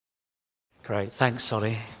Great, thanks,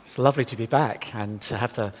 Solly. It's lovely to be back and to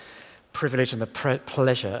have the privilege and the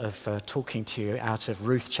pleasure of talking to you out of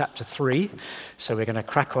Ruth chapter 3. So we're going to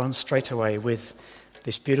crack on straight away with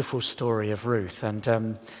this beautiful story of Ruth.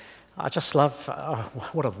 And I just love,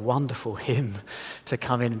 what a wonderful hymn to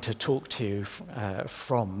come in to talk to you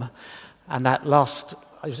from. And that last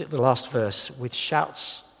verse, with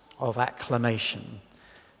shouts of acclamation,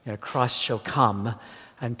 Christ shall come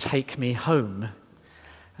and take me home.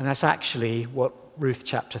 And that's actually what Ruth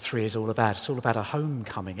chapter 3 is all about. It's all about a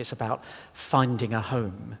homecoming. It's about finding a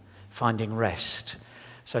home, finding rest.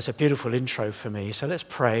 So it's a beautiful intro for me. So let's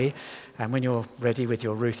pray. And when you're ready with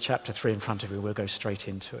your Ruth chapter 3 in front of you, we'll go straight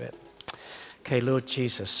into it. Okay, Lord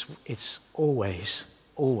Jesus, it's always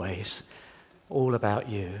all about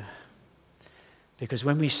you. Because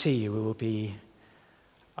when we see you, we will be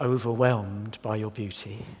overwhelmed by your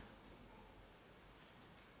beauty.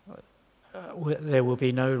 There will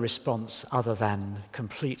be no response other than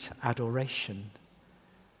complete adoration.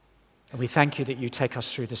 And we thank you that you take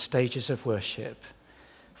us through the stages of worship,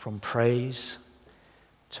 from praise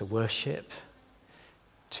to worship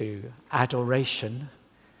to adoration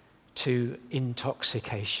to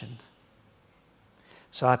intoxication.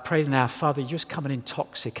 So I pray now, Father, you just come and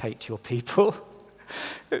intoxicate your people.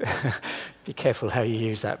 Be careful how you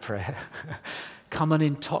use that prayer. Come and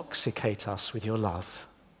intoxicate us with your love.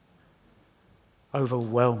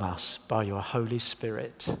 Overwhelm us by your Holy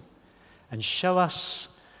Spirit and show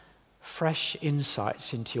us fresh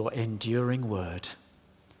insights into your enduring word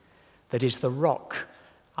that is the rock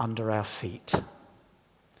under our feet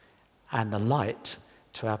and the light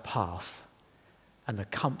to our path and the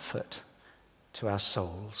comfort to our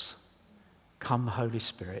souls. Come, Holy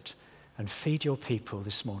Spirit, and feed your people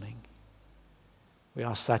this morning. We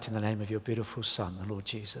ask that in the name of your beautiful Son, the Lord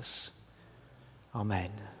Jesus.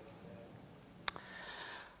 Amen.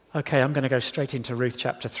 Okay, I'm going to go straight into Ruth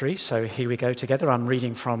chapter 3, so here we go together. I'm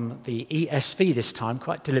reading from the ESV this time,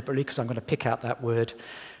 quite deliberately, because I'm going to pick out that word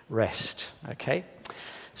rest, okay?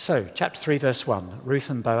 So, chapter 3, verse 1, Ruth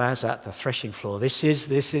and Boaz at the threshing floor. This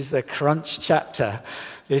is the crunch chapter.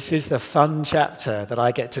 This is the fun chapter that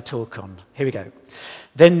I get to talk on. Here we go.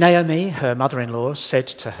 Then Naomi, her mother-in-law, said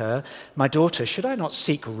to her, "My daughter, should I not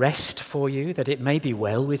seek rest for you, that it may be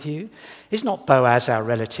well with you? Is not Boaz our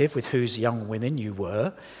relative, with whose young women you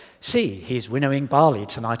were? See, he is winnowing barley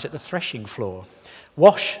tonight at the threshing floor.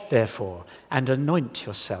 Wash, therefore, and anoint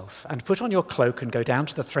yourself, and put on your cloak and go down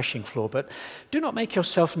to the threshing floor, but do not make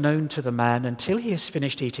yourself known to the man until he has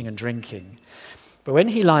finished eating and drinking. But when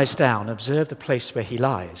he lies down, observe the place where he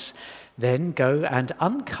lies. Then go and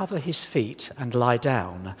uncover his feet and lie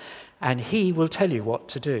down, and he will tell you what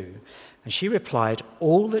to do." And she replied,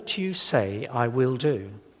 "All that you say I will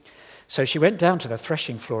do." So she went down to the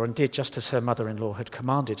threshing floor and did just as her mother-in-law had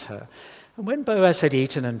commanded her. And when Boaz had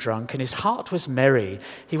eaten and drunk, and his heart was merry,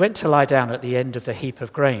 he went to lie down at the end of the heap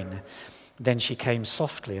of grain. Then she came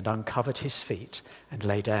softly and uncovered his feet and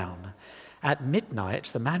lay down. At midnight,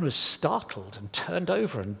 the man was startled and turned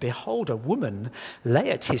over, and behold, a woman lay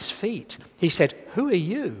at his feet. He said, "Who are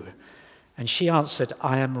you?" And she answered,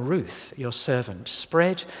 "I am Ruth, your servant.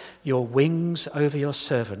 Spread your wings over your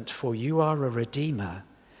servant, for you are a redeemer."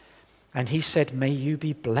 And he said, "May you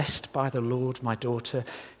be blessed by the Lord, my daughter.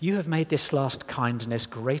 You have made this last kindness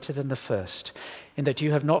greater than the first, in that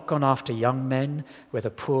you have not gone after young men, whether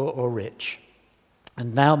poor or rich.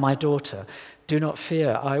 And now, my daughter, do not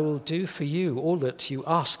fear. I will do for you all that you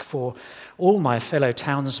ask, for all my fellow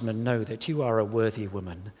townsmen know that you are a worthy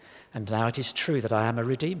woman. And now it is true that I am a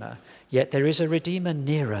redeemer, yet there is a redeemer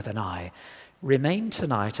nearer than I. Remain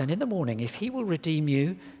tonight, and in the morning, if he will redeem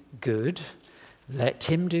you, good, let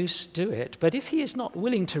him do it. But if he is not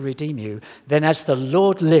willing to redeem you, then as the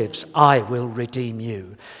Lord lives, I will redeem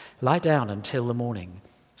you. Lie down until the morning."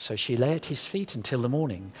 So she lay at his feet until the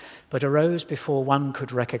morning, but arose before one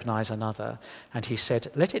could recognize another. And he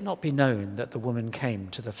said, "Let it not be known that the woman came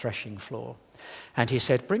to the threshing floor." And he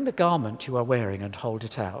said, "Bring the garment you are wearing and hold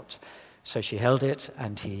it out." So she held it,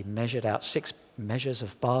 and he measured out 6 measures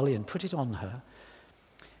of barley and put it on her.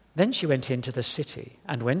 Then she went into the city,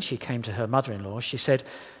 and when she came to her mother-in-law, she said,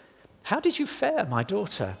 "How did you fare, my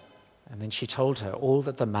daughter?" And then she told her all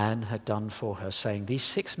that the man had done for her, saying, "These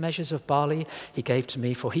 6 measures of barley he gave to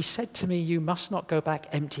me, for he said to me, 'You must not go back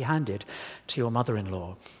empty-handed to your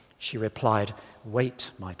mother-in-law.'" She replied,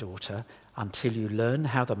 "Wait, my daughter, until you learn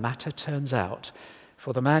how the matter turns out,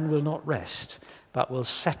 for the man will not rest, but will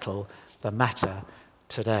settle the matter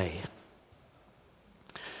today."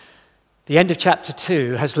 The end of chapter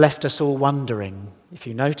 2 has left us all wondering. If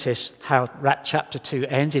you notice how chapter 2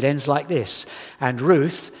 ends, it ends like this. And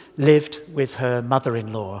Ruth lived with her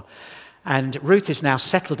mother-in-law. And Ruth is now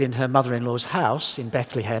settled in her mother-in-law's house in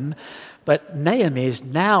Bethlehem. But Naomi is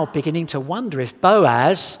now beginning to wonder if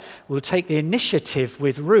Boaz will take the initiative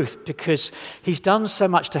with Ruth, because he's done so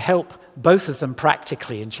much to help both of them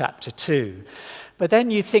practically in chapter 2. But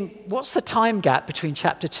then you think, what's the time gap between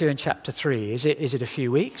chapter 2 and chapter 3? Is it a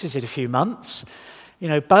few weeks? Is it a few months?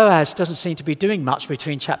 Boaz doesn't seem to be doing much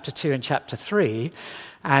between chapter 2 and chapter 3.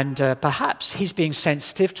 And perhaps he's being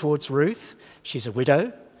sensitive towards Ruth. She's a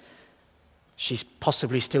widow. She's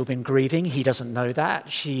possibly still been grieving. He doesn't know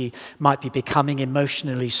that. She might be becoming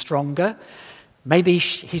emotionally stronger. Maybe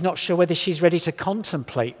he's not sure whether she's ready to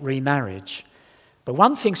contemplate remarriage. But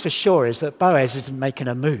one thing's for sure is that Boaz isn't making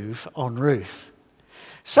a move on Ruth.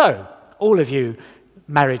 So, all of you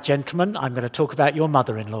married gentlemen, I'm going to talk about your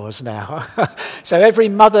mother-in-laws now. So every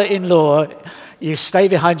mother-in-law, you stay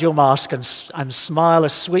behind your mask and smile a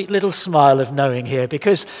sweet little smile of knowing here,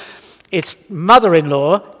 because it's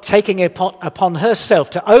mother-in-law taking it upon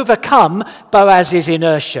herself to overcome Boaz's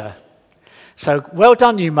inertia. So well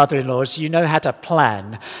done, you mother-in-laws. You know how to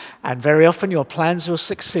plan. And very often your plans will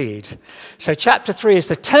succeed. So chapter 3 is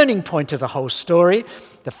the turning point of the whole story.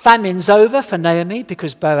 The famine's over for Naomi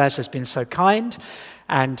because Boaz has been so kind.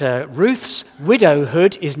 And Ruth's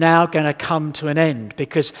widowhood is now going to come to an end,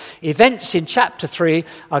 because events in chapter 3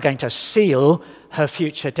 are going to seal her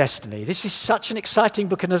future destiny. This is such an exciting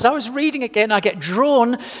book, and as I was reading again, I get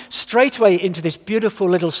drawn straight away into this beautiful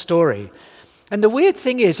little story. And the weird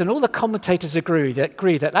thing is, and all the commentators agree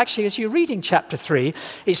that actually as you're reading chapter 3,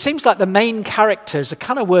 it seems like the main characters are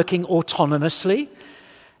kind of working autonomously.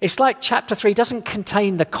 It's like chapter 3 doesn't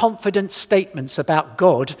contain the confident statements about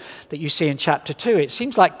God that you see in chapter 2. It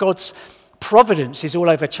seems like God's providence is all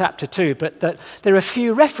over chapter 2, but that there are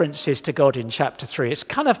few references to God in chapter 3. It's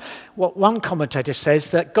kind of what one commentator says,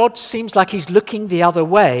 that God seems like he's looking the other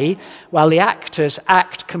way while the actors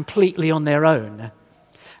act completely on their own.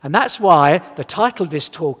 And that's why the title of this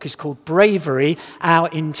talk is called Bravery, Our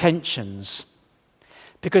Intentions.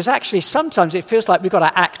 Because actually sometimes it feels like we've got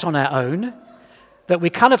to act on our own, that we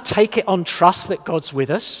kind of take it on trust that God's with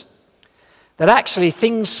us, that actually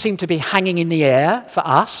things seem to be hanging in the air for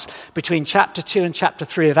us between chapter 2 and chapter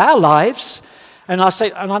 3 of our lives. And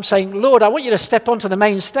I'm saying, Lord, I want you to step onto the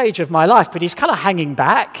main stage of my life, but he's kind of hanging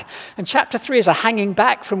back. And chapter 3 is a hanging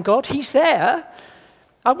back from God. He's there.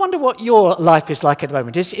 I wonder what your life is like at the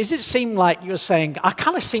moment. Is it seem like you're saying, I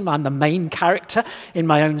kind of seem I'm the main character in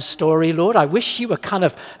my own story, Lord. I wish you were kind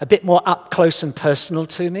of a bit more up close and personal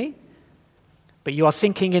to me. But you are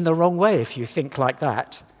thinking in the wrong way if you think like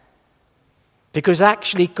that. Because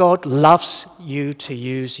actually God loves you to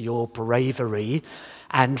use your bravery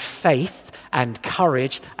and faith and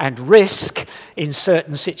courage and risk in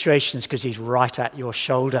certain situations, because he's right at your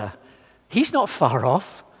shoulder. He's not far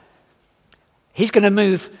off. He's going to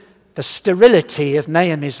move the sterility of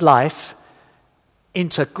Naomi's life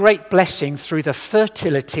into great blessing through the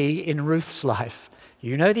fertility in Ruth's life.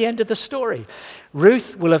 You know the end of the story.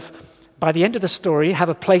 Ruth will have, by the end of the story, have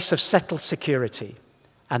a place of settled security.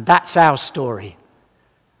 And that's our story.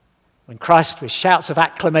 When Christ, with shouts of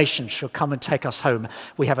acclamation, shall come and take us home,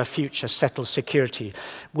 we have a future settled security.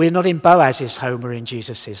 We're not in Boaz's home, we're in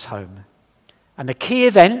Jesus' home. And the key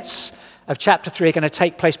events of chapter 3 are going to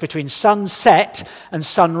take place between sunset and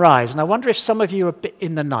sunrise. And I wonder if some of you are a bit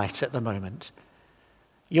in the night at the moment.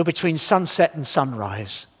 You're between sunset and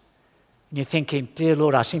sunrise. And you're thinking, dear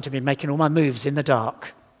Lord, I seem to be making all my moves in the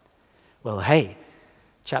dark. Well, hey,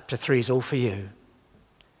 chapter 3 is all for you.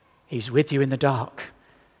 He's with you in the dark.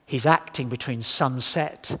 He's acting between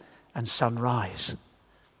sunset and sunrise.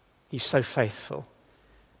 He's so faithful.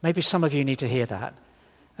 Maybe some of you need to hear that.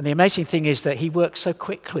 And the amazing thing is that he works so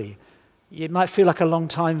quickly. It might feel like a long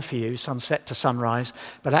time for you, sunset to sunrise,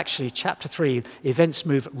 but actually chapter 3, events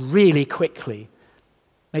move really quickly.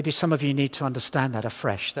 Maybe some of you need to understand that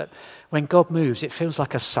afresh, that when God moves, it feels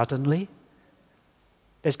like a suddenly.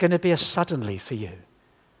 There's going to be a suddenly for you.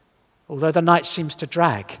 Although the night seems to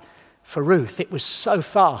drag, for Ruth, it was so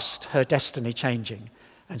fast, her destiny changing.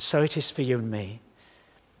 And so it is for you and me.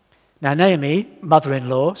 Now Naomi,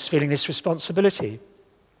 mother-in-law, is feeling this responsibility.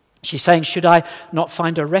 She's saying, should I not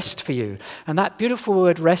find a rest for you? And that beautiful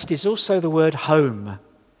word rest is also the word home.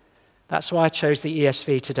 That's why I chose the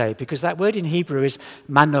ESV today, because that word in Hebrew is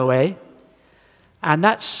manoe. And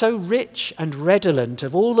that's so rich and redolent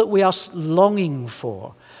of all that we are longing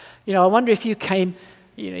for. I wonder if you came,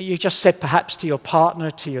 you just said perhaps to your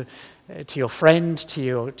partner, to your friend,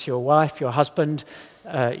 to your wife, your husband,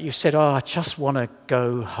 you said, I just want to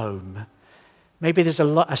go home. Maybe there's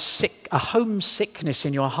a homesickness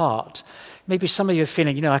in your heart. Maybe some of you are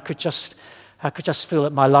feeling, I could just feel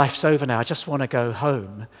that my life's over now. I just want to go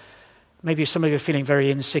home. Maybe some of you are feeling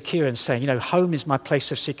very insecure and saying, home is my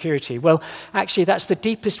place of security. Well, actually, that's the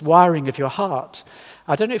deepest wiring of your heart.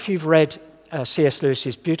 I don't know if you've read C.S.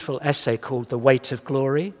 Lewis's beautiful essay called The Weight of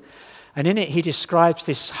Glory. And in it, he describes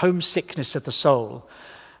this homesickness of the soul.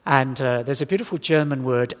 And there's a beautiful German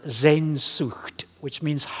word, Sehnsucht, which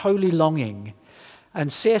means holy longing.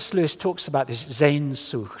 And C.S. Lewis talks about this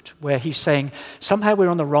Sehnsucht, where he's saying somehow we're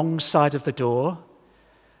on the wrong side of the door,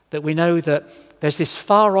 that we know that there's this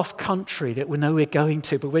far-off country that we know we're going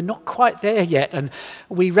to, but we're not quite there yet. And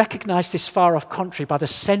we recognize this far-off country by the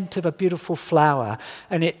scent of a beautiful flower.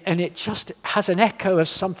 And it just has an echo of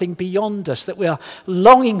something beyond us that we are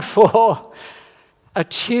longing for, a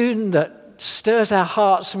tune that stirs our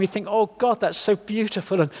hearts, and we think, oh God, that's so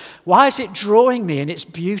beautiful. And why is it drawing me in its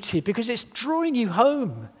beauty? Because it's drawing you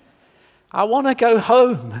home. I want to go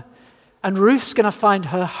home. And Ruth's going to find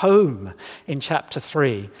her home in chapter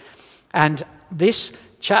 3. And this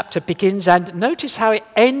chapter begins, and notice how it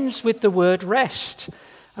ends with the word rest.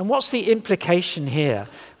 And what's the implication here?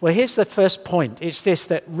 Well, here's the first point. It's this,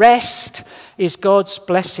 that rest is God's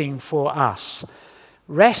blessing for us.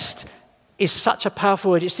 Rest is such a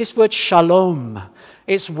powerful word. It's this word shalom.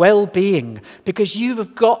 It's well-being, because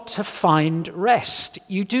you've got to find rest.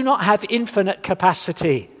 You do not have infinite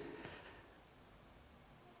capacity.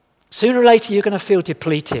 Sooner or later, you're going to feel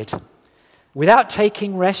depleted. Without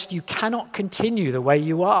taking rest, you cannot continue the way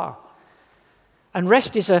you are. And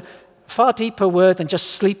rest is a far deeper word than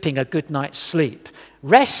just sleeping a good night's sleep.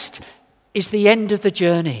 Rest is the end of the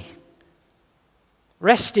journey.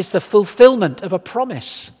 Rest is the fulfillment of a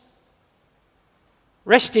promise.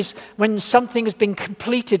 Rest is when something has been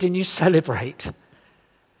completed and you celebrate.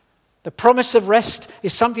 The promise of rest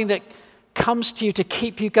is something that comes to you to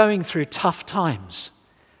keep you going through tough times.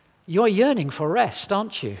 You're yearning for rest,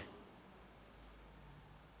 aren't you?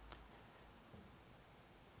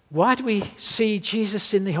 Why do we see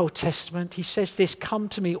Jesus in the Old Testament? He says this, "Come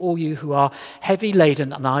to me, all you who are heavy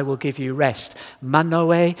laden, and I will give you rest.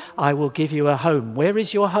 Manoe, I will give you a home." Where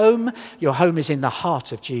is your home? Your home is in the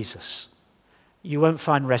heart of Jesus. You won't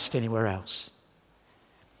find rest anywhere else.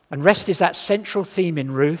 And rest is that central theme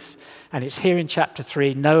in Ruth, and it's here in chapter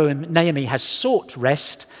 3. Naomi has sought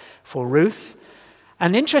rest for Ruth.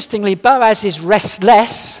 And interestingly, Boaz is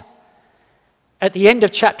restless at the end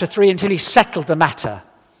of chapter 3 until he's settled the matter.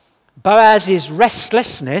 Boaz's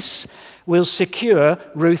restlessness will secure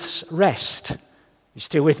Ruth's rest. You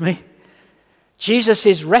still with me?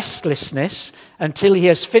 Jesus' restlessness until he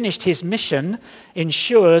has finished his mission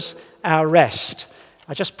ensures our rest.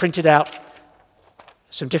 I just printed out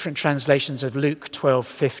some different translations of Luke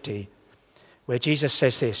 12:50, where Jesus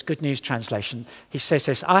says this, Good News Translation. He says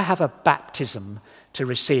this, "I have a baptism to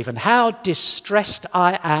receive, and how distressed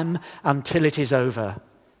I am until it is over."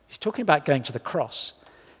 He's talking about going to the cross.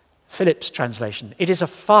 Philip's translation, "It is a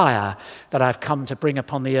fire that I've come to bring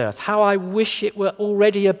upon the earth. How I wish it were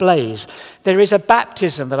already ablaze. There is a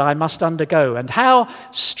baptism that I must undergo, and how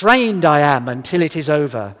strained I am until it is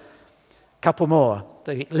over." A couple more,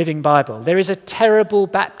 the Living Bible. "There is a terrible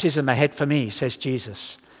baptism ahead for me," says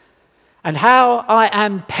Jesus. "And how I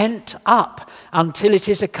am pent up until it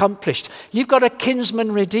is accomplished." You've got a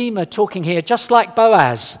kinsman redeemer talking here, just like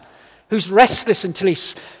Boaz, who's restless until he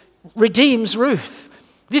redeems Ruth.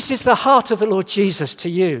 This is the heart of the Lord Jesus to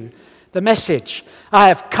you. The message, "I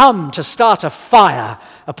have come to start a fire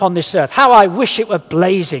upon this earth. How I wish it were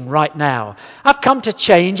blazing right now. I've come to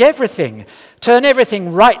change everything, turn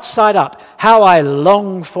everything right side up. How I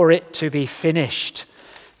long for it to be finished."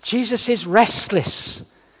 Jesus is restless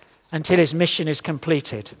until his mission is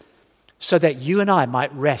completed, so that you and I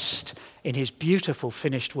might rest in his beautiful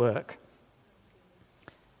finished work.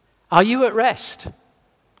 Are you at rest?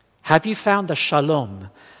 Have you found the shalom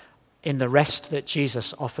in the rest that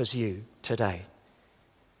Jesus offers you today?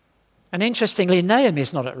 And interestingly,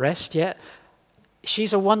 Naomi's not at rest yet.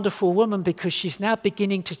 She's a wonderful woman because she's now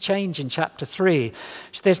beginning to change in chapter 3.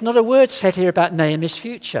 There's not a word said here about Naomi's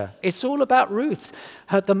future. It's all about Ruth.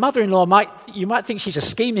 The mother-in-law, you might think she's a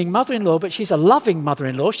scheming mother-in-law, but she's a loving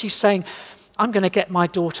mother-in-law. She's saying, "I'm going to get my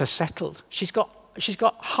daughter settled." She's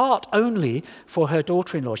got heart only for her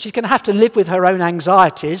daughter-in-law. She's going to have to live with her own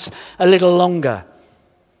anxieties a little longer.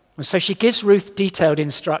 And so she gives Ruth detailed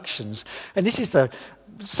instructions. And this is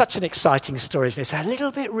such an exciting story, isn't it? It's a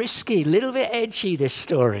little bit risky, a little bit edgy, this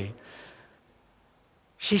story.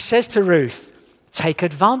 She says to Ruth, take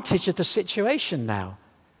advantage of the situation now.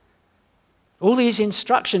 All these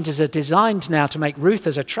instructions are designed now to make Ruth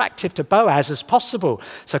as attractive to Boaz as possible.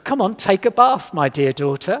 So come on, take a bath, my dear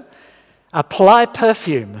daughter. Apply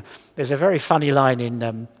perfume. There's a very funny line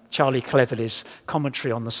in Charlie Cleverley's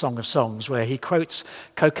commentary on the Song of Songs, where he quotes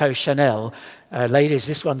Coco Chanel. Ladies,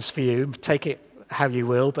 this one's for you. Take it how you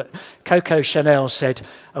will. But Coco Chanel said,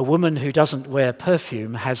 "A woman who doesn't wear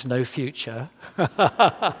perfume has no future."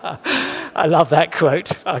 I love that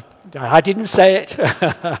quote. I didn't say it.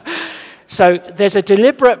 So there's a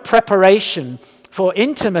deliberate preparation for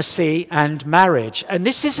intimacy and marriage. And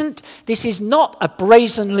this is not a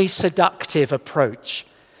brazenly seductive approach.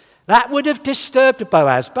 That would have disturbed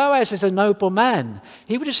Boaz. Boaz is a noble man.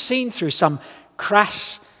 He would have seen through some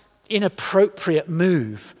crass, inappropriate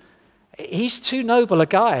move. He's too noble a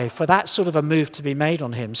guy for that sort of a move to be made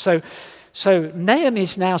on him. So Naomi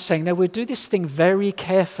is now saying, no, we'll do this thing very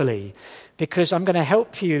carefully, because I'm going to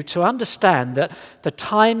help you to understand that the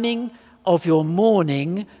timing of your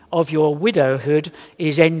mourning, of your widowhood,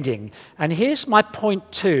 is ending. And here's my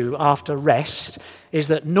point 2 after rest, is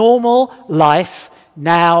that normal life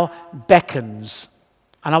now beckons.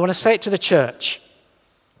 And I want to say it to the church.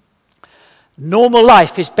 Normal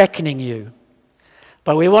life is beckoning you.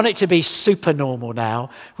 But we want it to be super normal now.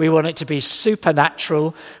 We want it to be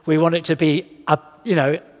supernatural. We want it to be,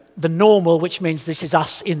 the normal, which means this is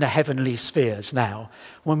us in the heavenly spheres now.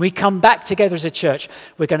 When we come back together as a church,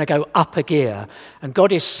 we're going to go up a gear. And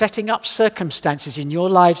God is setting up circumstances in your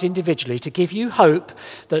lives individually to give you hope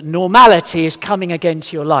that normality is coming again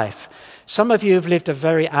to your life. Some of you have lived a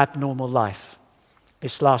very abnormal life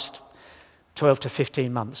this last 12 to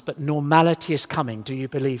 15 months, but normality is coming. Do you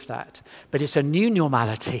believe that? But it's a new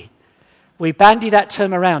normality. We bandy that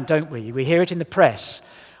term around, don't we? We hear it in the press.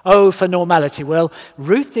 Oh, for normality. Well,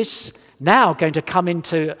 Ruth is now going to come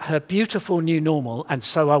into her beautiful new normal, and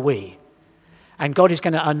so are we. And God is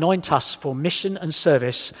going to anoint us for mission and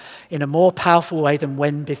service in a more powerful way than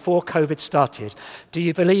when before COVID started. Do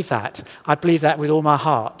you believe that? I believe that with all my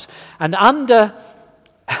heart. And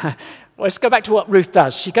let's go back to what Ruth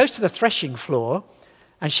does. She goes to the threshing floor,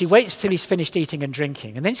 and she waits till he's finished eating and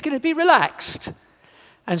drinking, and then he's going to be relaxed.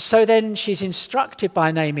 And so then she's instructed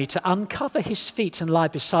by Naomi to uncover his feet and lie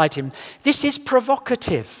beside him. This is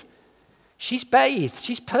provocative. She's bathed,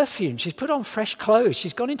 she's perfumed, she's put on fresh clothes,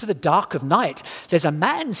 she's gone into the dark of night. There's a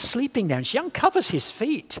man sleeping there, and she uncovers his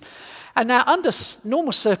feet. And now, under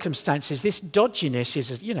normal circumstances, this dodginess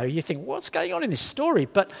is, you think, what's going on in this story?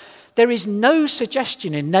 But there is no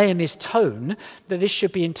suggestion in Naomi's tone that this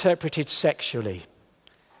should be interpreted sexually.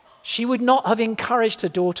 She would not have encouraged her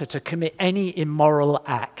daughter to commit any immoral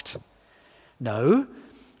act. No,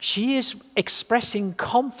 she is expressing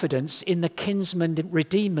confidence in the kinsman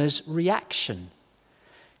redeemer's reaction.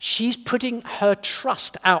 She's putting her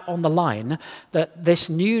trust out on the line that this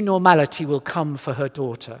new normality will come for her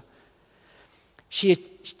daughter.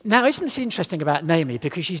 Now, isn't this interesting about Naomi?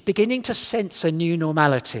 Because she's beginning to sense a new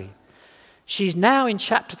normality. She's now in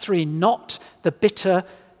chapter 3 not the bitter,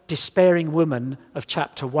 despairing woman of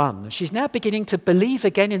chapter 1. She's now beginning to believe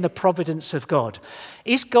again in the providence of God.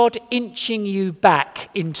 Is God inching you back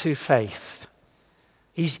into faith?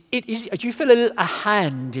 Do you feel a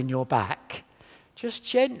hand in your back? Just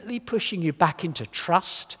gently pushing you back into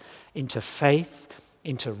trust, into faith,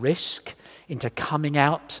 into risk, into coming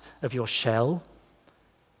out of your shell.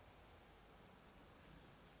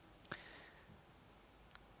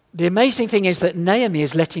 The amazing thing is that Naomi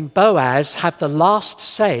is letting Boaz have the last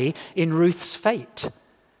say in Ruth's fate.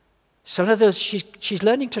 So in other words, she's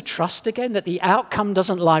learning to trust again that the outcome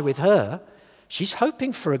doesn't lie with her. She's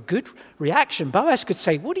hoping for a good reaction. Boaz could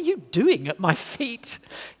say, "What are you doing at my feet?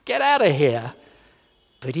 Get out of here."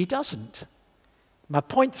 But he doesn't. My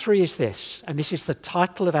point 3 is this, and this is the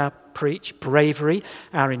title of our preach, Bravery,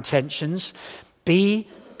 our intentions. Be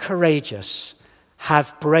courageous.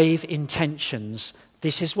 Have brave intentions.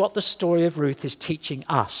 This is what the story of Ruth is teaching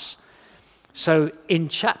us. So in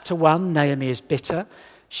chapter 1, Naomi is bitter.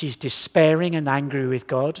 She's despairing and angry with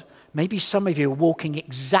God. Maybe some of you are walking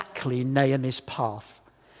exactly Naomi's path.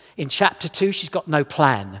 In chapter 2, she's got no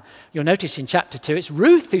plan. You'll notice in chapter 2, it's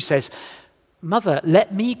Ruth who says, "Mother,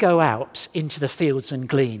 let me go out into the fields and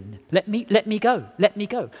glean. Let me go.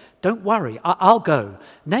 Don't worry, I'll go."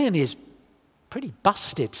 Naomi is pretty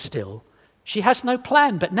busted still. She has no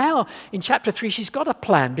plan, but now in chapter 3 she's got a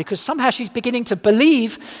plan because somehow she's beginning to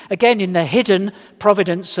believe again in the hidden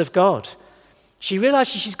providence of God. She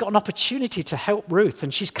realizes she's got an opportunity to help Ruth,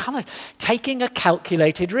 and she's kind of taking a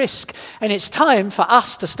calculated risk. And it's time for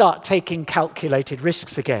us to start taking calculated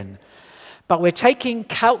risks again. But we're taking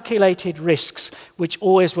calculated risks which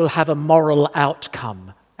always will have a moral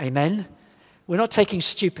outcome. Amen? We're not taking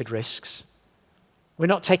stupid risks. We're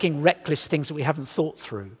not taking reckless things that we haven't thought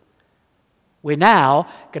through. We're now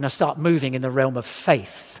going to start moving in the realm of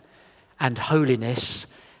faith and holiness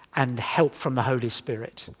and help from the Holy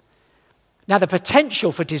Spirit. Now, the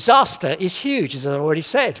potential for disaster is huge, as I already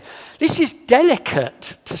said. This is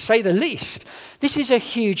delicate, to say the least. This is a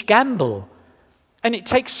huge gamble. And it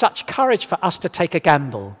takes such courage for us to take a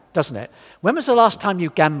gamble, doesn't it? When was the last time you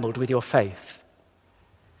gambled with your faith?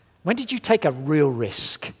 When did you take a real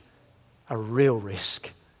risk? A real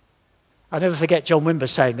risk. I'll never forget John Wimber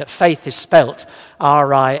saying that faith is spelt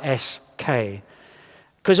R-I-S-K.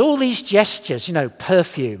 Because all these gestures,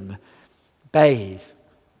 perfume, bathe,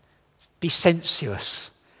 be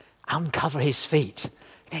sensuous, uncover his feet.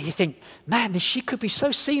 You think, man, she could be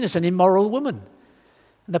so seen as an immoral woman.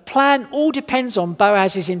 And the plan all depends on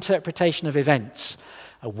Boaz's interpretation of events.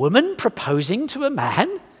 A woman proposing to a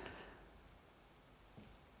man,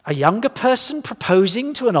 a younger person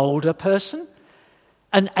proposing to an older person,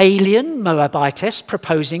 an alien Moabitess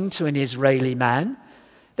proposing to an Israeli man.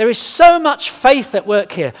 There is so much faith at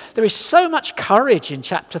work here. There is so much courage in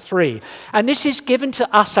chapter 3. And this is given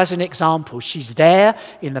to us as an example. She's there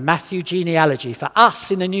in the Matthew genealogy. For us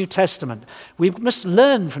in the New Testament, we must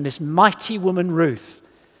learn from this mighty woman Ruth.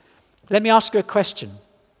 Let me ask you a question.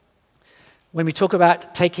 When we talk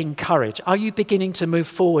about taking courage, are you beginning to move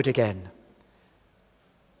forward again?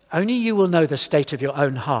 Only you will know the state of your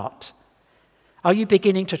own heart. Are you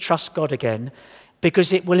beginning to trust God again?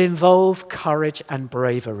 Because it will involve courage and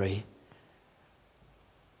bravery.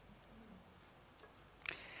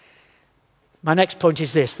 My next point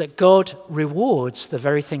is this, that God rewards the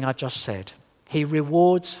very thing I've just said. He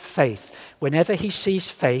rewards faith. Whenever he sees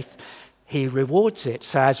faith, he rewards it.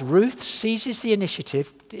 So as Ruth seizes the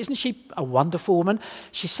initiative, isn't she a wonderful woman?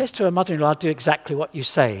 She says to her mother-in-law, I'll do exactly what you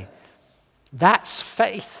say. That's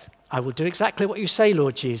faith. I will do exactly what you say,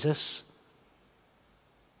 Lord Jesus.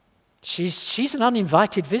 She's an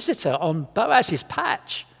uninvited visitor on Boaz's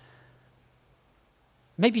patch.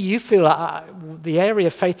 Maybe you feel like the area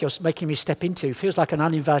of faith you're making me step into feels like an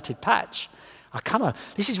uninvited patch.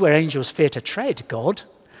 This is where angels fear to tread, God.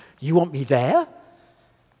 You want me there?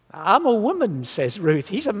 I'm a woman, says Ruth.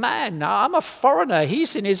 He's a man. I'm a foreigner.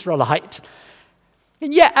 He's an Israelite.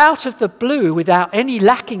 And yet, out of the blue, without any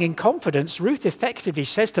lacking in confidence, Ruth effectively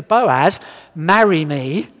says to Boaz, marry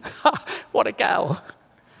me. What a gal.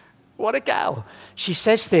 What a gal. She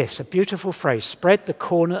says this, a beautiful phrase, spread the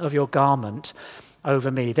corner of your garment over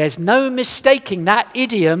me. There's no mistaking that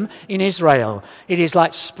idiom in Israel. It is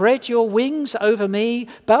like spread your wings over me.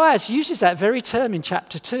 Boaz uses that very term in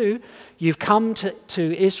chapter 2. You've come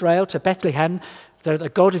to Israel, to Bethlehem. The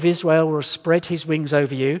God of Israel will spread his wings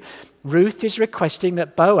over you. Ruth is requesting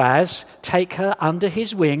that Boaz take her under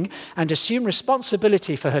his wing and assume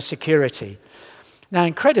responsibility for her security. Now,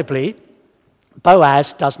 incredibly,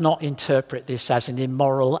 Boaz does not interpret this as an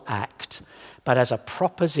immoral act, but as a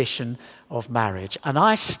proposition of marriage. And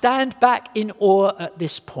I stand back in awe at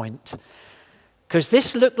this point, because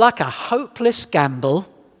this looked like a hopeless gamble,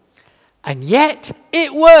 and yet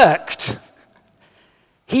it worked.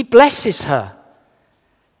 He blesses her.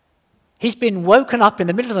 He's been woken up in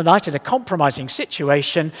the middle of the night in a compromising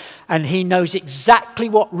situation, and he knows exactly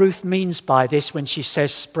what Ruth means by this when she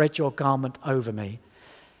says, spread your garment over me.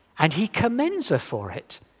 And he commends her for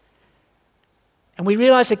it. And we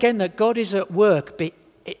realize again that God is at work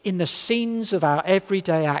in the scenes of our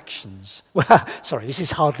everyday actions. Well, sorry, this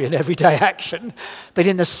is hardly an everyday action, but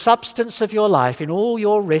in the substance of your life, in all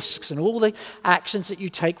your risks and all the actions that you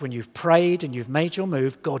take when you've prayed and you've made your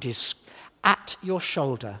move, God is at your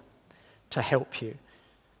shoulder to help you.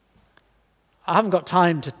 I haven't got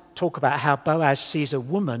time to talk about how Boaz sees a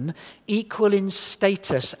woman equal in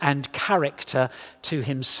status and character to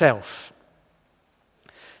himself.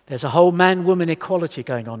 There's a whole man-woman equality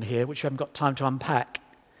going on here, which we haven't got time to unpack.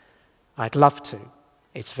 I'd love to.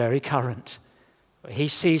 It's very current. But he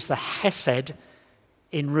sees the hesed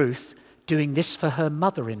in Ruth doing this for her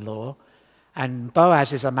mother-in-law, and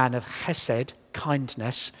Boaz is a man of hesed,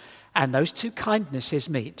 kindness, and those two kindnesses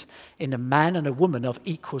meet in a man and a woman of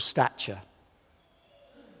equal stature.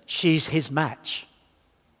 She's his match.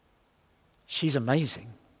 She's amazing.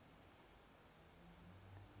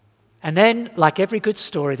 And then, like every good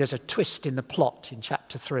story, there's a twist in the plot in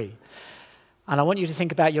chapter 3. And I want you to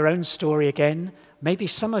think about your own story again. Maybe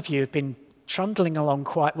some of you have been trundling along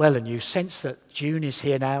quite well and you sense that June is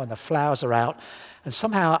here now and the flowers are out and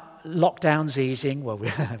somehow lockdown's easing. Well,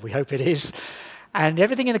 we hope it is. And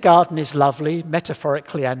everything in the garden is lovely,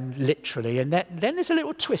 metaphorically and literally. And then there's a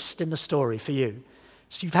little twist in the story for you.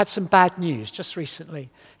 So you've had some bad news just recently.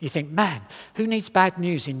 You think, man, who needs bad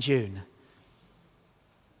news in June?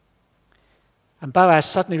 And Boaz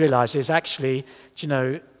suddenly realizes, actually,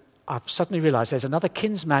 I've suddenly realized there's another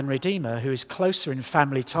kinsman redeemer who is closer in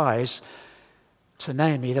family ties to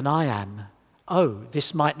Naomi than I am. oh,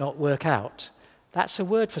 this might not work out. That's a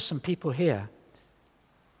word for some people here.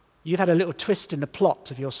 You've had a little twist in the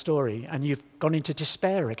plot of your story and you've gone into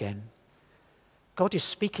despair again. God is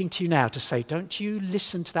speaking to you now to say, don't you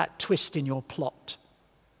listen to that twist in your plot.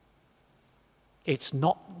 It's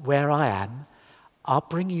not where I am. I'll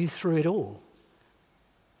bring you through it all.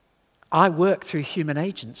 I work through human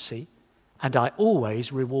agency and I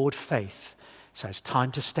always reward faith. So it's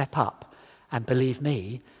time to step up and believe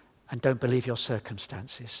me and don't believe your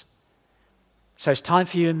circumstances. So it's time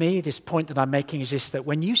for you and me. This point that I'm making is this, that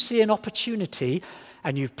when you see an opportunity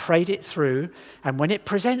and you've prayed it through, and when it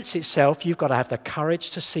presents itself, you've got to have the courage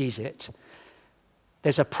to seize it.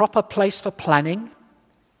 There's a proper place for planning.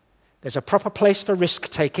 There's a proper place for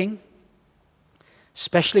risk-taking,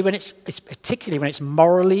 especially when particularly when it's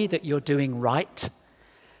morally that you're doing right.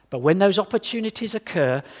 But when those opportunities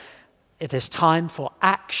occur, there's time for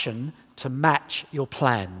action to match your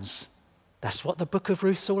plans. That's what the book of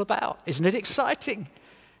Ruth's all about. Isn't it exciting?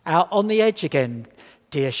 Out on the edge again,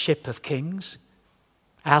 dear ship of kings.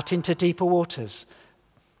 Out into deeper waters.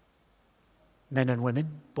 Men and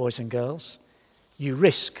women, boys and girls. You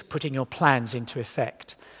risk putting your plans into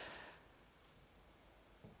effect.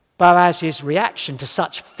 Boaz's reaction to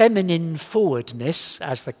such feminine forwardness,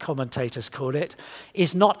 as the commentators call it,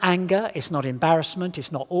 is not anger, it's not embarrassment,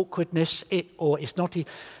 it's not awkwardness, it's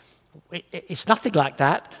nothing like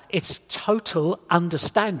that. It's total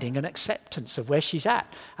understanding and acceptance of where she's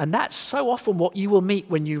at. And that's so often what you will meet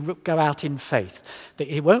when you go out in faith.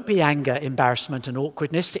 That it won't be anger, embarrassment and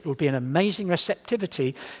awkwardness. It will be an amazing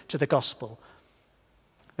receptivity to the gospel.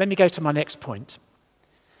 Let me go to my next point.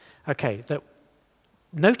 Okay,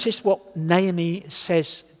 notice what Naomi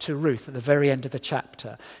says to Ruth at the very end of the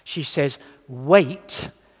chapter. She says,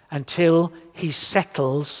 wait until he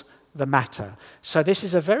settles the matter. So this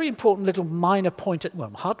is a very important little minor point,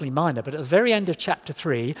 hardly minor, but at the very end of chapter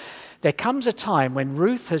 3, there comes a time when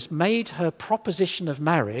Ruth has made her proposition of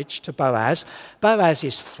marriage to Boaz. Boaz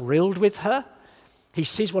is thrilled with her. He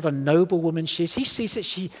sees what a noble woman she is. He sees that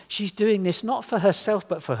she's doing this not for herself,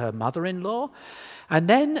 but for her mother-in-law. And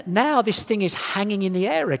then now this thing is hanging in the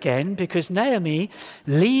air again because Naomi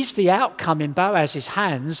leaves the outcome in Boaz's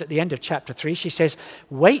hands at the end of chapter 3. She says,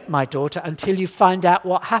 wait, my daughter, until you find out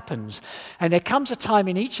what happens. And there comes a time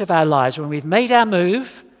in each of our lives when we've made our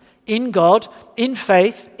move in God, in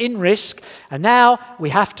faith, in risk, and now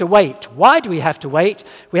we have to wait. Why do we have to wait?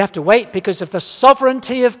 We have to wait because of the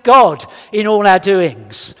sovereignty of God in all our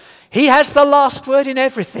doings. He has the last word in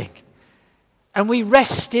everything. And we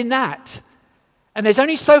rest in that. And there's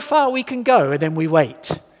only so far we can go, and then we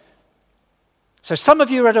wait. So some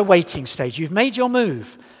of you are at a waiting stage. You've made your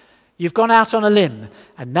move. You've gone out on a limb,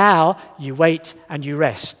 and now you wait and you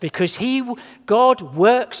rest. Because God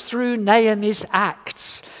works through Naomi's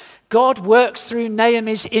acts. God works through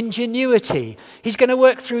Naomi's ingenuity. He's going to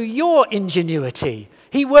work through your ingenuity.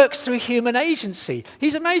 He works through human agency.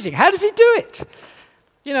 He's amazing. How does he do it?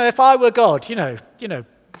 If I were God,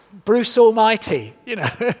 Bruce Almighty,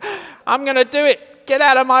 I'm going to do it. Get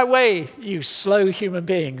out of my way, you slow human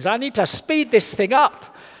beings. I need to speed this thing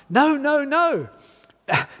up. No.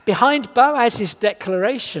 Behind Boaz's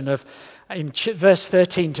declaration of, in verse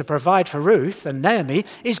 13, to provide for Ruth and Naomi,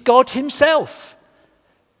 is God himself.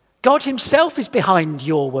 God himself is behind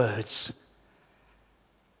your words.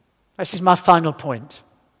 This is my final point.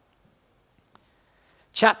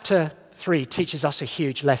 Chapter 3 teaches us a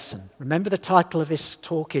huge lesson. Remember, the title of this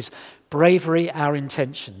talk is Bravery, Our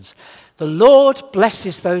Intentions. The Lord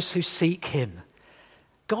blesses those who seek him.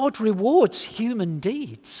 God rewards human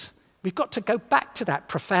deeds. We've got to go back to that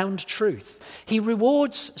profound truth. He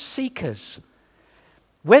rewards seekers.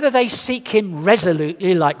 Whether they seek him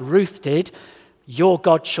resolutely like Ruth did, your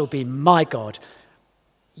God shall be my God.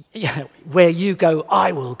 Where you go,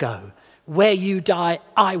 I will go. Where you die,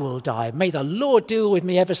 I will die. May the Lord deal with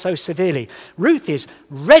me ever so severely. Ruth is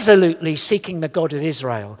resolutely seeking the God of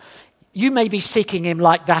Israel. You may be seeking him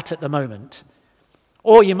like that at the moment.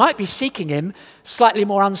 Or you might be seeking him slightly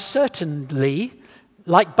more uncertainly,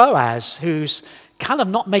 like Boaz, who's kind of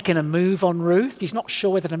not making a move on Ruth. He's not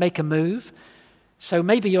sure whether to make a move. So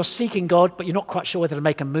maybe you're seeking God, but you're not quite sure whether to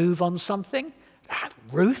make a move on something.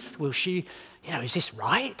 Ruth, will she, is this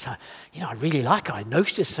right? I really like her. I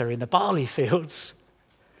noticed her in the barley fields.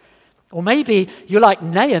 Or maybe you're like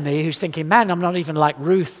Naomi, who's thinking, man, I'm not even like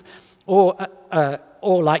Ruth or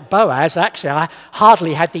like Boaz. Actually, I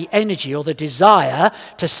hardly had the energy or the desire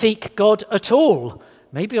to seek God at all.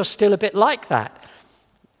 Maybe you're still a bit like that.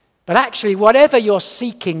 But actually, whatever your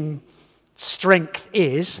seeking strength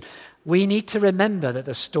is, we need to remember that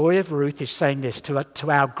the story of Ruth is saying this.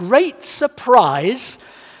 To our great surprise,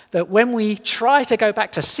 that when we try to go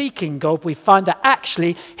back to seeking God, we find that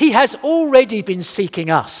actually he has already been seeking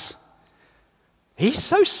us. He's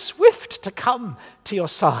so swift to come to your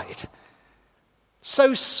side,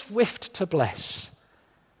 so swift to bless.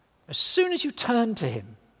 As soon as you turn to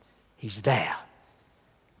him, he's there.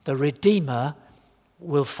 The Redeemer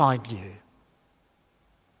will find you.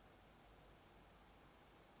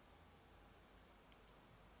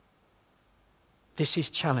 This is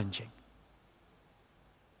challenging.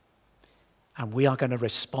 And we are going to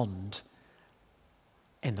respond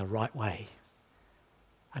in the right way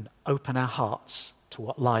and open our hearts to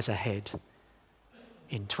what lies ahead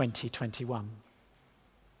in 2021.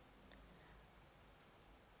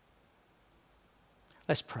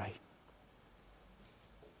 Let's pray.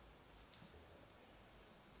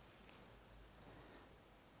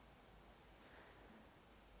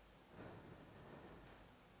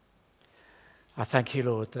 I thank you,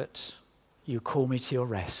 Lord, that you call me to your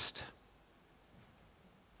rest.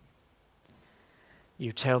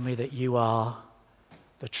 You tell me that you are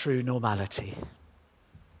the true normality.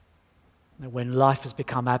 That when life has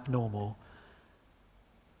become abnormal,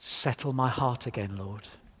 settle my heart again, Lord.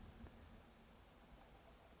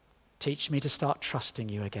 Teach me to start trusting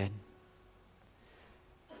you again.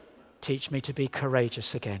 Teach me to be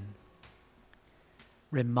courageous again.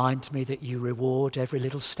 Remind me that you reward every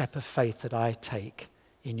little step of faith that I take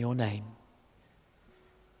in your name.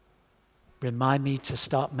 Remind me to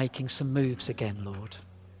start making some moves again, Lord.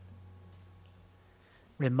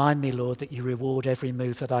 Remind me, Lord, that you reward every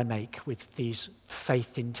move that I make with these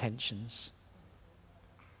faith intentions.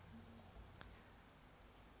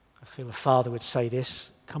 I feel a father would say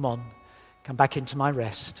this. Come on, come back into my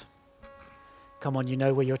rest. Come on, you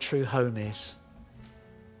know where your true home is.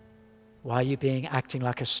 Why are you acting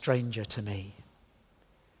like a stranger to me?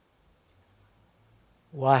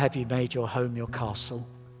 Why have you made your home your castle?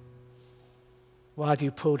 Why have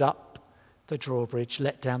you pulled up the drawbridge,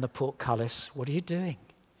 let down the portcullis? What are you doing?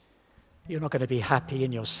 You're not going to be happy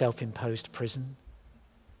in your self-imposed prison.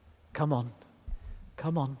 Come on,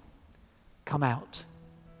 come on, come out.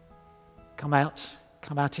 Come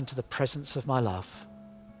out into the presence of my love.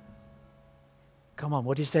 Come on,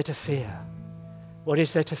 what is there to fear? What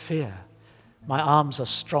is there to fear? My arms are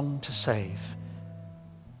strong to save.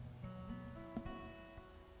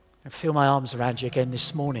 I feel my arms around you again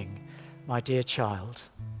this morning, my dear child.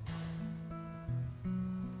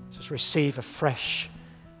 Just receive a fresh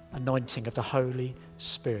anointing of the Holy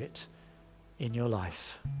Spirit in your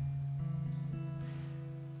life.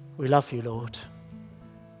 We love you, Lord.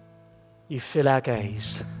 You fill our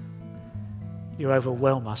gaze. You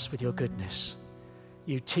overwhelm us with your goodness.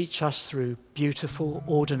 You teach us through beautiful,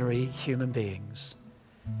 ordinary human beings.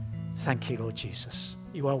 Thank you, Lord Jesus.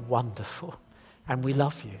 You are wonderful, and we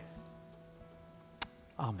love you.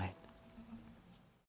 Amen.